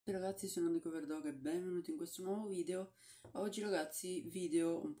tutti ragazzi, sono Dog e benvenuti in questo nuovo video. Oggi ragazzi,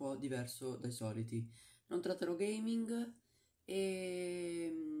 video un po' diverso dai soliti. Non tratterò gaming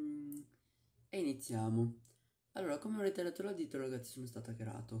e iniziamo. Allora, come avrete letto dal titolo ragazzi, sono stato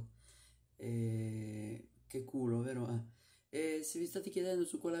hackerato. Che culo, vero? E se vi state chiedendo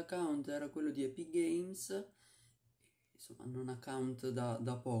su quale account, era quello di Epic Games. Insomma, non account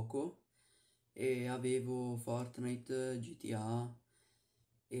da poco. E avevo Fortnite, GTA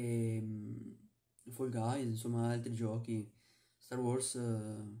e Fall Guys, insomma altri giochi, Star Wars,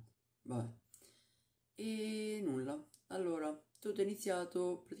 vabbè. E nulla, allora, tutto è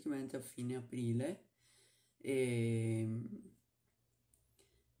iniziato praticamente a fine aprile e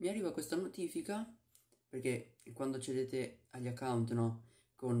mi arriva questa notifica perché quando accedete agli account, no,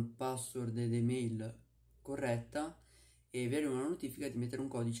 con password ed email corretta e vi arriva una notifica di mettere un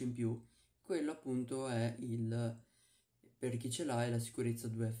codice in più. Quello appunto è per chi ce l'ha, è la sicurezza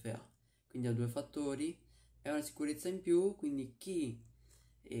 2FA, quindi ha due fattori, è una sicurezza in più, quindi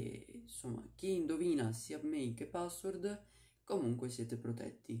insomma, chi indovina sia mail che password, comunque siete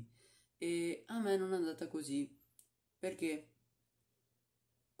protetti. E a me non è andata così, perché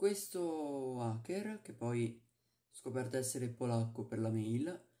questo hacker, che poi ho scoperto essere polacco per la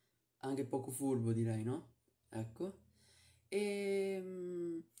mail, anche poco furbo direi, no? Ecco.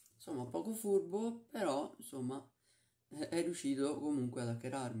 Insomma, poco furbo, però, insomma, è riuscito comunque ad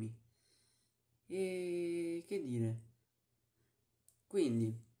hackerarmi. E che dire?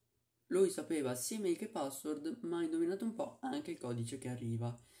 Quindi, lui sapeva sia mail che password, ma ha indovinato un po' anche il codice che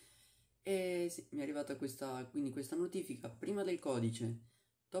arriva. E sì, mi è arrivata quindi questa notifica prima del codice,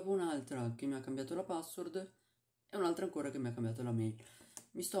 dopo un'altra che mi ha cambiato la password e un'altra ancora che mi ha cambiato la mail.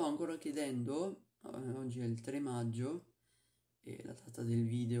 Mi sto ancora chiedendo, oggi è il 3 maggio, e la data del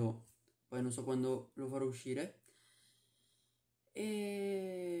video, poi non so quando lo farò uscire,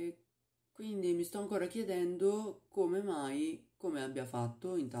 e quindi mi sto ancora chiedendo come mai, come abbia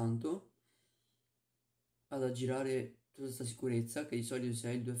fatto intanto ad aggirare tutta questa sicurezza, che di solito se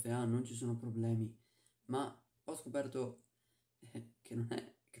hai il 2FA non ci sono problemi, ma ho scoperto che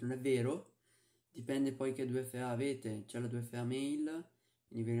non è vero, dipende poi che 2FA avete, c'è la 2FA mail,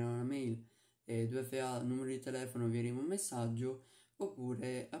 quindi vi arriva una mail, 2FA numero di telefono vi arriva un messaggio,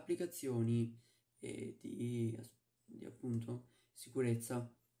 oppure applicazioni di appunto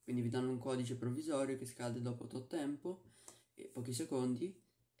sicurezza, quindi vi danno un codice provvisorio che scade dopo tot tempo, pochi secondi,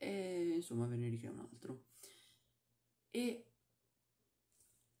 e insomma ve ne ricrea un altro. E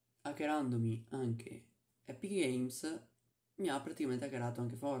hackerandomi anche Epic Games mi ha praticamente hackerato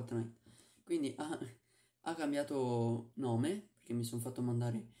anche Fortnite, quindi ha cambiato nome, perché mi sono fatto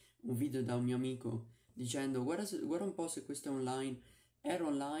mandare un video da un mio amico dicendo guarda un po' se questo è online. Ero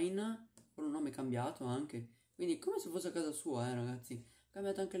online con un nome cambiato anche, quindi come se fosse a casa sua, ragazzi, ha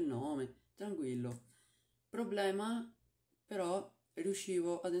cambiato anche il nome, tranquillo. Problema, però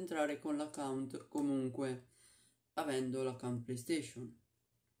riuscivo ad entrare con l'account comunque, avendo l'account PlayStation.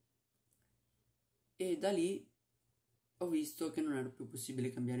 E da lì ho visto che non era più possibile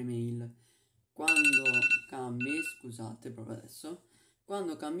cambiare mail. Scusate proprio adesso,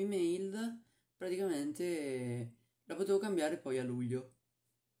 quando cambi mail praticamente la potevo cambiare poi a luglio.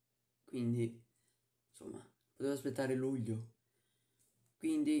 Quindi, insomma, potevo aspettare luglio.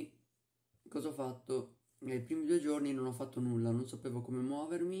 Quindi, cosa ho fatto? Nei primi 2 giorni non ho fatto nulla, non sapevo come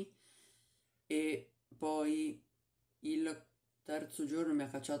muovermi e poi il terzo giorno mi ha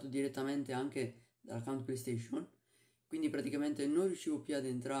cacciato direttamente anche dall'account PlayStation, quindi praticamente non riuscivo più ad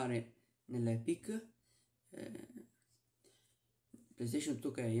entrare nell'Epic, PlayStation tutto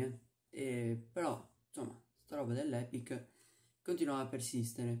ok, però insomma sta roba dell'Epic continuava a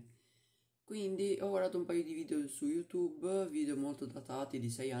persistere. Quindi ho guardato un paio di video su YouTube, video molto datati di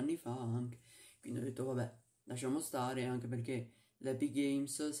 6 anni fa anche, quindi ho detto vabbè, lasciamo stare, anche perché l'Epic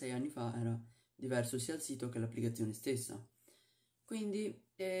Games 6 anni fa era diverso sia il sito che l'applicazione stessa. Quindi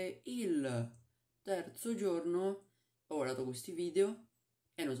il terzo giorno ho guardato questi video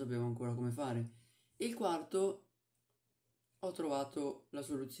e non sapevo ancora come fare. Il quarto ho trovato la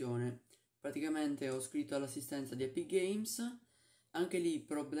soluzione. Praticamente ho scritto all'assistenza di Epic Games, anche lì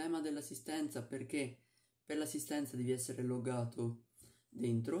problema dell'assistenza perché per l'assistenza devi essere loggato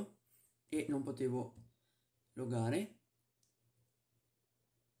dentro e non potevo loggare.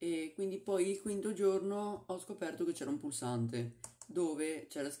 E quindi poi il quinto giorno ho scoperto che c'era un pulsante dove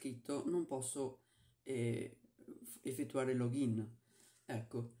c'era scritto non posso effettuare il login.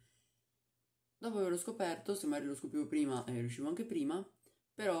 Ecco, dopo averlo scoperto, se magari lo scoprivo prima riuscivo anche prima,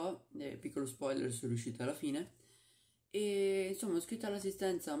 però, piccolo spoiler, sono riuscito alla fine. E insomma ho scritto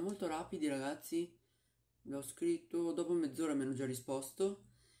all'assistenza molto rapidi ragazzi, l'ho scritto, dopo mezz'ora mi hanno già risposto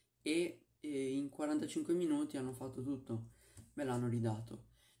e in 45 minuti hanno fatto tutto, me l'hanno ridato.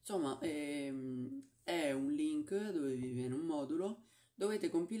 Insomma, è un link dove vi viene un modulo, dovete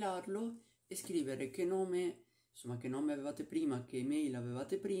compilarlo e scrivere che nome, insomma, che nome avevate prima, che email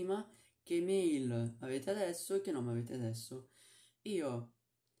avevate prima, che email avete adesso e che nome avete adesso. Io,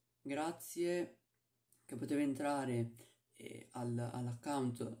 grazie che potevo entrare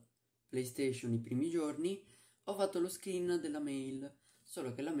all'account PlayStation i primi giorni, ho fatto lo screen della mail,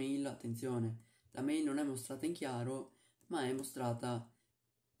 solo che la mail, attenzione, la mail non è mostrata in chiaro, ma è mostrata,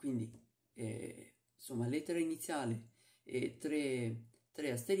 quindi, insomma, lettera iniziale e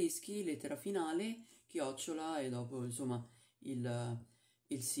tre asterischi, lettera finale, chiocciola e dopo, insomma,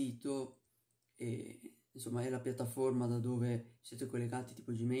 il sito, insomma, è la piattaforma da dove siete collegati,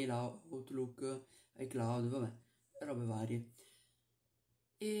 tipo Gmail, Outlook, iCloud, vabbè, robe varie.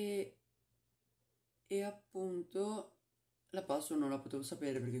 E appunto la password non la potevo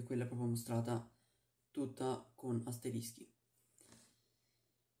sapere perché quella è proprio mostrata tutta con asterischi.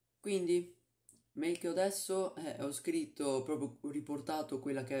 Quindi mail che ho adesso ho scritto, proprio ho riportato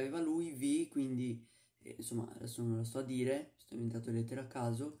quella che aveva lui, V, quindi insomma adesso non la sto a dire, sto inventando lettere a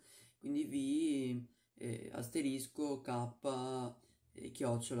caso, quindi V, asterisco, K,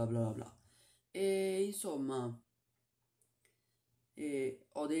 chiocciola, bla bla bla. E insomma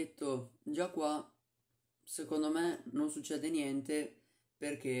ho detto già qua secondo me non succede niente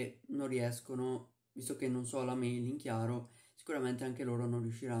perché non riescono, visto che non so la mail in chiaro, sicuramente anche loro non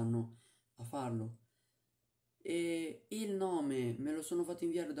riusciranno a farlo. E il nome me lo sono fatto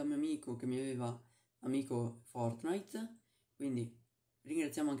inviare da un mio amico che mi aveva amico Fortnite, quindi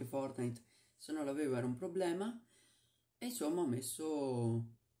ringraziamo anche Fortnite, se non l'avevo era un problema. E insomma ho messo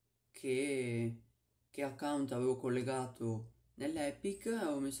che account avevo collegato nell'Epic,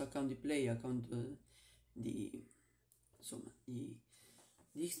 avevo messo account di Play, account di, insomma, di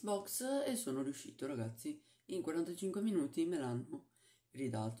Xbox e sono riuscito, ragazzi. In 45 minuti me l'hanno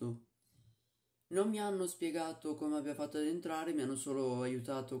ridato. Non mi hanno spiegato come abbia fatto ad entrare, mi hanno solo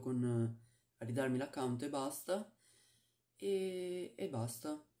aiutato a ridarmi l'account e basta. E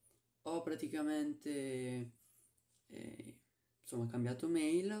basta. Ho praticamente insomma cambiato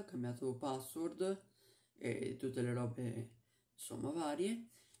mail, cambiato password e tutte le robe insomma varie,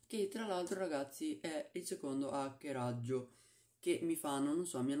 che tra l'altro ragazzi è il secondo hackeraggio che mi fanno, non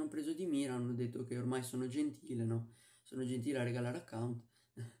so, mi hanno preso di mira, hanno detto che ormai sono gentile, no? Sono gentile a regalare account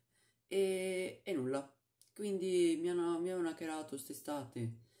e nulla. Quindi mi avevano hackerato la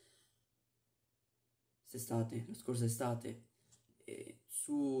scorsa estate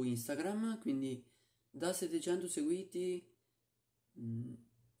su Instagram, quindi da 700 seguiti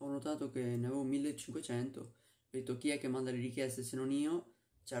ho notato che ne avevo 1500, ho detto chi è che manda le richieste se non io,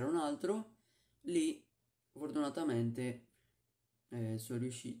 c'era un altro, lì fortunatamente sono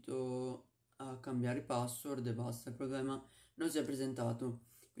riuscito a cambiare password e basta, il problema non si è presentato,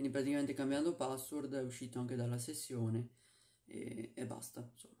 quindi praticamente cambiando password è uscito anche dalla sessione e basta,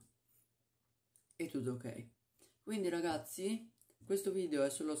 insomma, è tutto ok. Quindi ragazzi, questo video è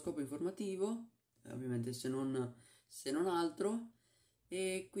solo a scopo informativo, ovviamente se non altro,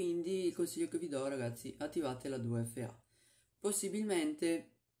 e quindi il consiglio che vi do ragazzi, attivate la 2FA,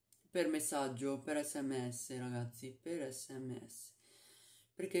 possibilmente per messaggio, per SMS ragazzi, per SMS,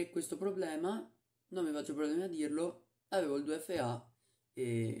 perché questo problema, non mi faccio problemi a dirlo, avevo il 2FA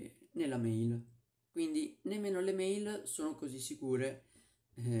nella mail, quindi nemmeno le mail sono così sicure,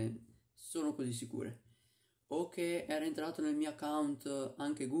 o che era entrato nel mio account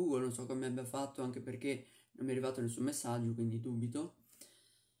anche Google, non so come abbia fatto, anche perché non mi è arrivato nessun messaggio, quindi dubito,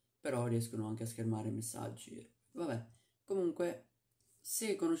 però riescono anche a schermare i messaggi. Vabbè, comunque,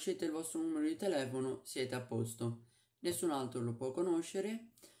 se conoscete il vostro numero di telefono siete a posto, nessun altro lo può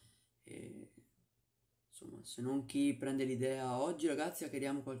conoscere, e, insomma, se non chi prende l'idea oggi ragazzi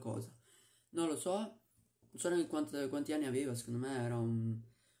hackeriamo qualcosa, non lo so, non so neanche quanti anni aveva, secondo me era un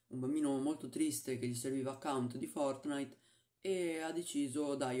bambino molto triste che gli serviva account di Fortnite e ha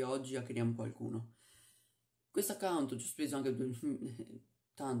deciso dai oggi hackeriamo qualcuno. Questo account ci ho speso anche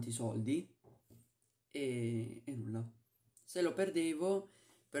tanti soldi e nulla. Se lo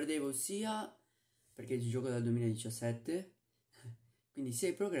perdevo sia perché ci gioco dal 2017, quindi sia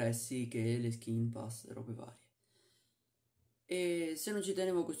i progressi che le skin pass, robe varie. E se non ci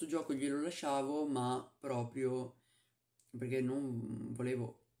tenevo a questo gioco glielo lasciavo, ma proprio perché non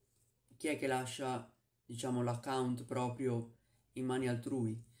volevo. Chi è che lascia, diciamo, l'account proprio in mani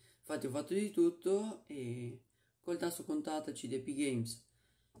altrui? Infatti ho fatto di tutto e col tasto contattaci di Epic Games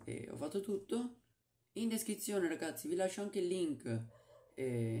e ho fatto tutto. In descrizione ragazzi vi lascio anche il link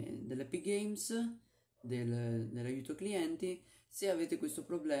dell'Epic Games, dell'aiuto clienti. Se avete questo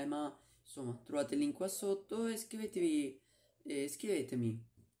problema, insomma, trovate il link qua sotto e scrivetemi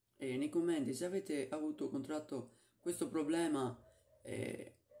nei commenti se avete avuto contratto questo problema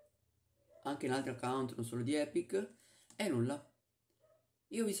anche in altri account, non solo di Epic, e nulla.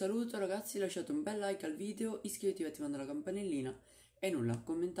 Io vi saluto ragazzi, lasciate un bel like al video, iscrivetevi e attivando la campanellina e nulla,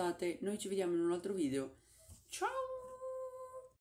 commentate, noi ci vediamo in un altro video. Ciao!